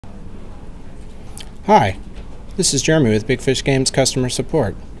Hi, this is Jeremy with Big Fish Games Customer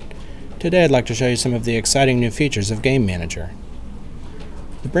Support. Today I'd like to show you some of the exciting new features of Game Manager.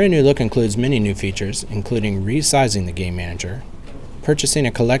 The brand new look includes many new features, including resizing the Game Manager, purchasing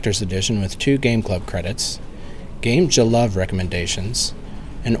a collector's edition with 2 Game Club credits, games you'll love recommendations,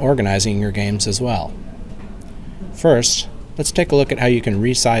 and organizing your games as well. First, let's take a look at how you can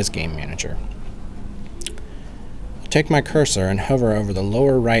resize Game Manager. I'll take my cursor and hover over the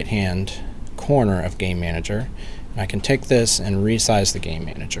lower right hand corner of Game Manager, and I can take this and resize the Game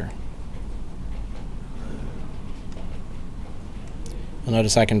Manager. You'll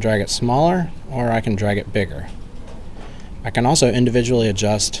notice I can drag it smaller or I can drag it bigger. I can also individually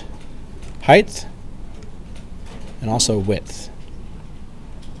adjust height and also width.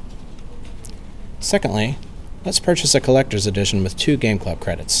 Secondly, let's purchase a collector's edition with 2 Game Club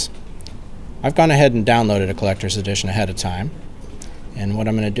credits. I've gone ahead and downloaded a collector's edition ahead of time. And what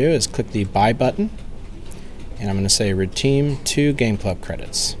I'm going to do is click the Buy button, and I'm going to say Redeem 2 Game Club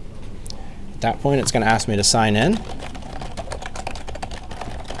credits. At that point, it's going to ask me to sign in.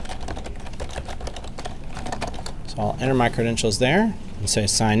 So I'll enter my credentials there and say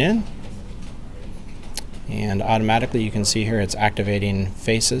Sign In. And automatically, you can see here it's activating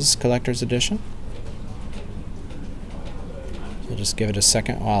Faces Collector's Edition. So just give it a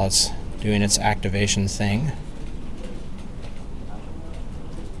second while it's doing its activation thing.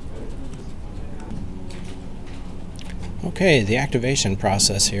 Okay, the activation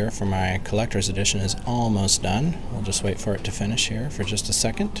process here for my collector's edition is almost done. We'll just wait for it to finish here for just a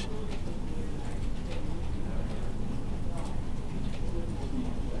second.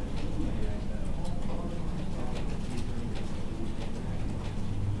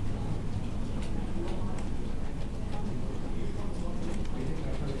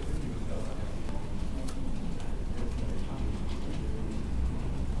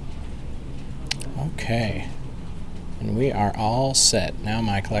 Okay. And we are all set. Now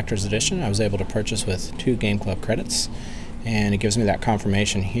my collector's edition I was able to purchase with 2 Game Club credits, and it gives me that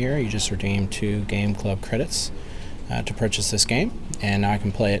confirmation here. You just redeemed 2 Game Club credits to purchase this game, and now I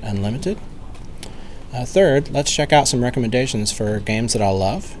can play it unlimited. Third, let's check out some recommendations for games that I'll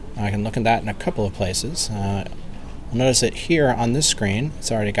love. I can look at that in a couple of places. You'll notice that here on this screen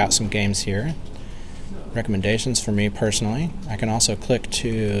it's already got some games here. Recommendations for me personally. I can also click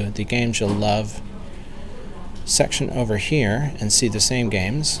to the games you'll love section over here and see the same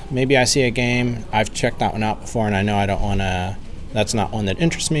games. Maybe I see a game, I've checked that one out before and I know I don't want to, that's not one that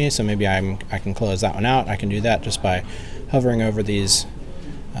interests me, so maybe I can close that one out. I can do that just by hovering over these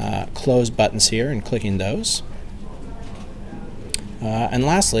close buttons here and clicking those. And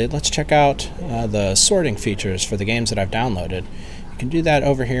lastly, let's check out the sorting features for the games that I've downloaded. You can do that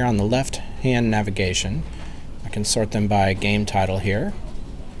over here on the left hand navigation. I can sort them by game title here.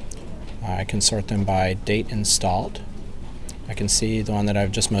 I can sort them by date installed. I can see the one that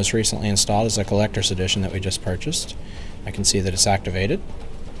I've just most recently installed is a collector's edition that we just purchased. I can see that it's activated.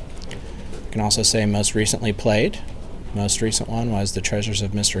 I can also say most recently played. Most recent one was the Treasures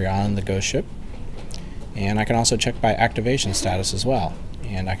of Mystery Island, the Ghost Ship. And I can also check by activation status as well,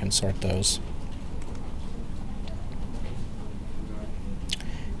 and I can sort those.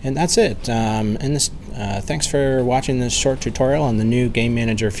 And that's it. Thanks for watching this short tutorial on the new Game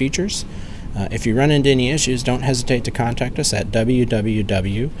Manager features. If you run into any issues, don't hesitate to contact us at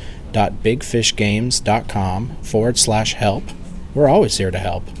www.bigfishgames.com/help. We're always here to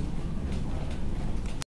help.